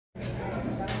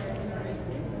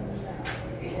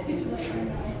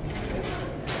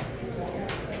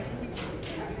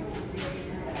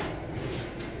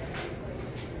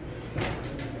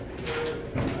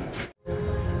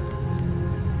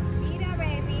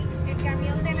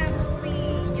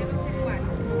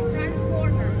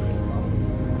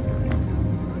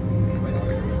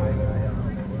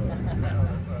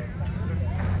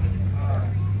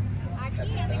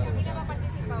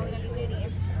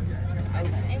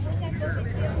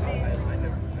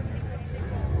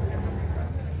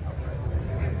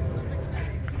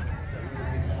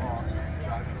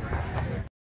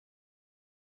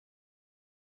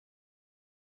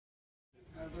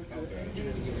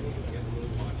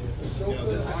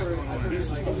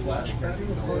This is the flashback.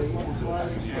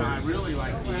 Yeah, I really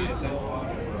like the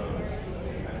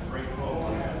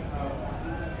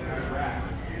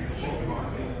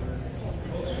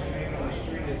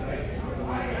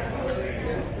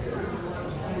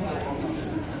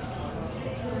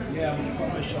Yeah, we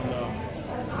publish on the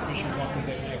official Walking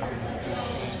Dead.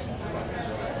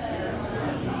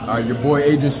 Alright, your boy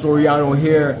Adrien Soriano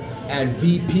here at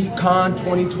VPCon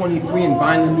 2023 in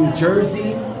Vineland, New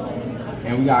Jersey.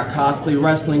 And we got cosplay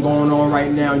wrestling going on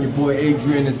right now. And your boy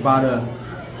Adrien is about to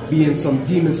be in some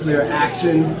Demon Slayer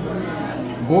action.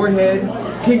 Boarhead,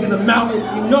 King of the Mountain,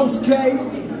 Inosuke.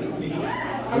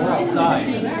 We're outside.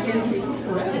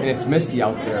 And it's misty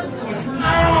out there.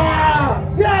 Ah!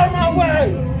 Get out of my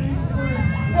way!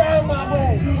 Get out of my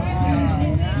way!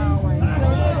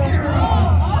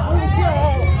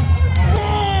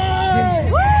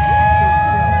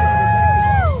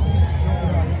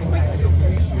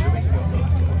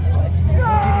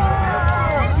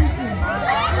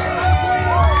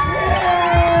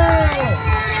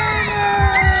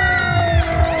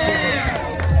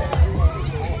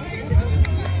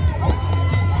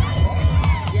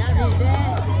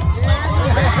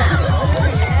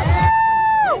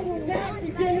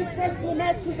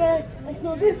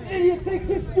 Until this idiot takes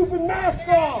his stupid mask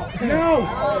off! No!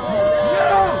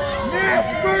 No! Mask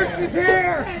versus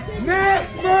hair!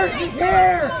 Mask versus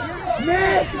hair!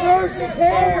 Mask versus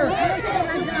hair!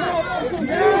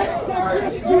 Mask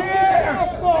versus hair!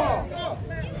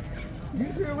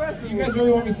 You guys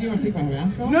really want me to see him take my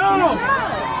mask off? No!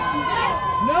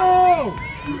 No!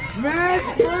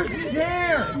 Mask versus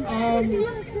hair!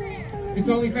 It's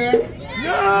only fair?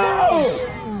 No!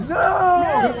 No!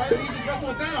 Why don't you just wrestle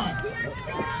it down?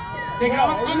 Take it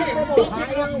off. Okay, both take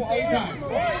it off at the same time.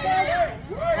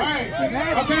 Alright.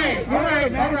 Okay.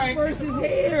 Alright. Alright. Versus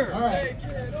hair. Alright.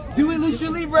 Do it Lucha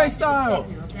Libre style.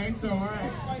 Okay, so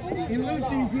alright. In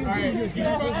Lucha, you can Alright,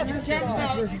 get your cameras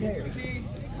out.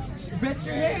 Bet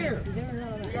your hair.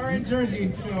 We are in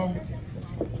Jersey, so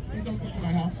please don't come to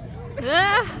my house.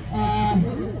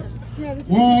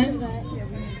 1,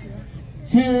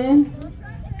 2,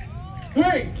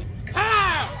 3.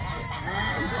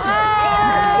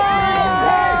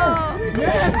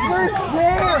 Mask versus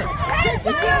hair!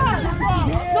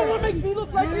 Someone makes me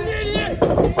look like an idiot!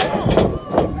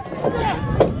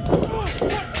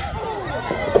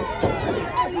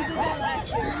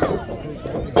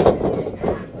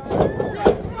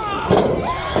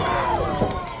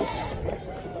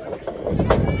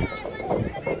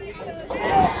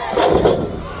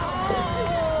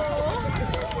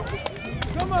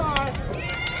 Come on!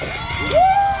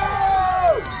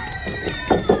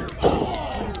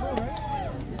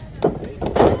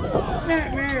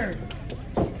 Nightmare!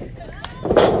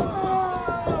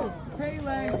 Oh!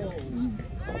 Pele!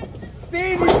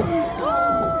 Stevie!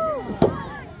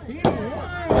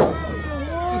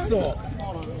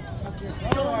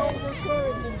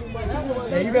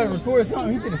 Hey, you better record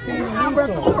something. He did a standing. I'm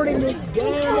recording this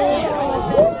damn.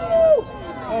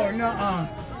 Oh no!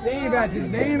 They ain't about to do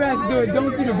it.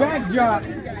 Don't do the back drop.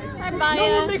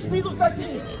 No one makes me look like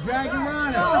this. Dragon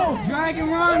Rana. Oh. Dragon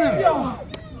Rana.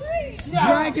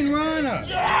 Dragon Rana.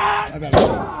 Yeah.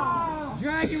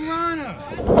 Dragon Rana.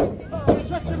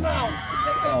 Shut your mouth.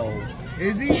 Oh.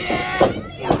 Is he? Yeah.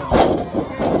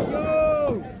 Let's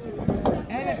go.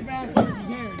 And it's Mask versus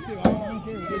hair too. I don't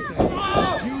care what they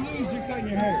say. You lose, you're cutting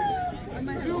your hair.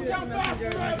 You come back.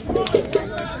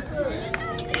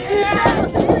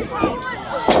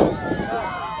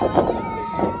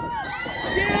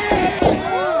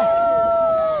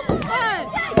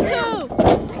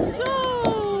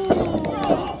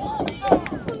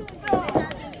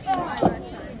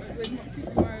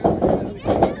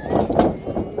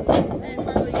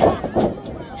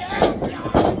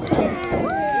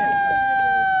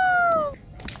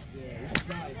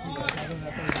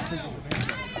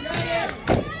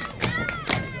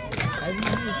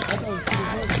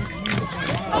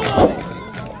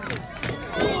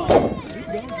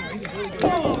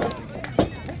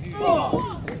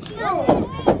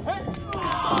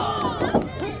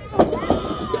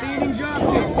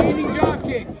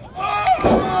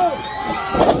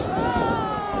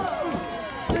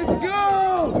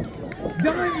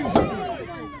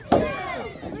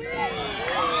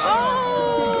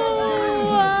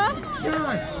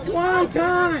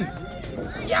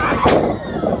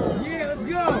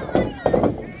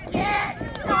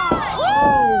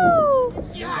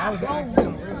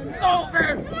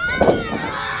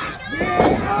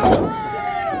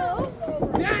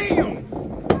 Damn!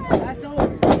 That's over.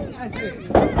 That's it.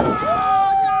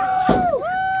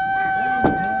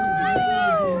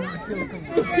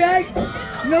 No skate!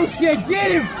 No skate!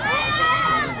 Get him!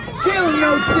 Kill him,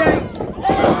 no skate!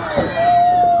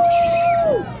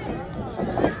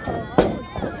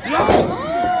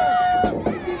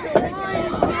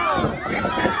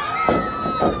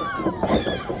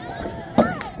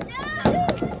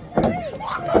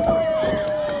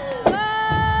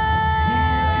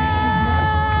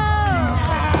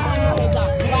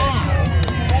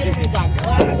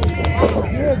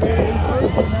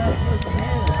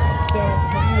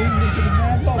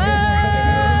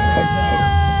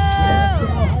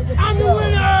 I'm the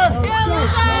winner!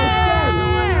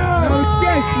 No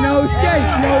skate! No skate!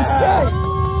 No skate!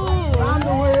 I'm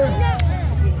the winner!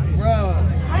 Bro.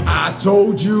 I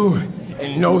told you,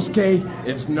 and Nosuke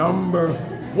is number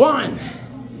 1.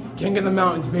 King of the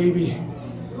mountains, baby.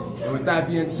 And with that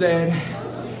being said,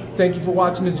 thank you for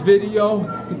watching this video.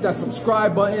 Hit that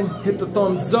subscribe button, hit the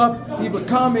thumbs up, leave a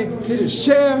comment, hit a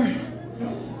share.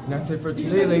 And that's it for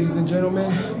today, ladies and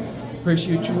gentlemen.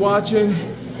 Appreciate you watching.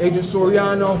 Adrien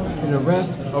Soriano and the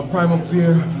rest of Primal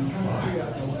Fear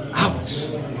are out.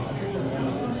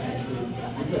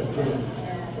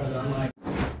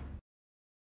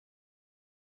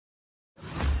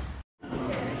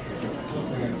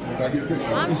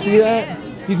 You see that?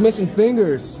 He's missing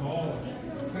fingers.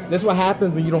 That's what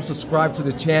happens when you don't subscribe to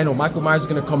the channel. Michael Myers is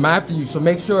gonna come after you, so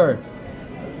make sure.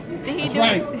 That's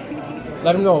right.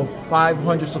 Let him know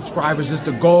 500 subscribers is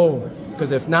the goal.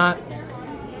 Because if not,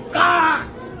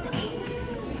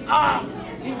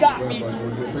 he got me.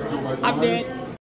 I'm dead.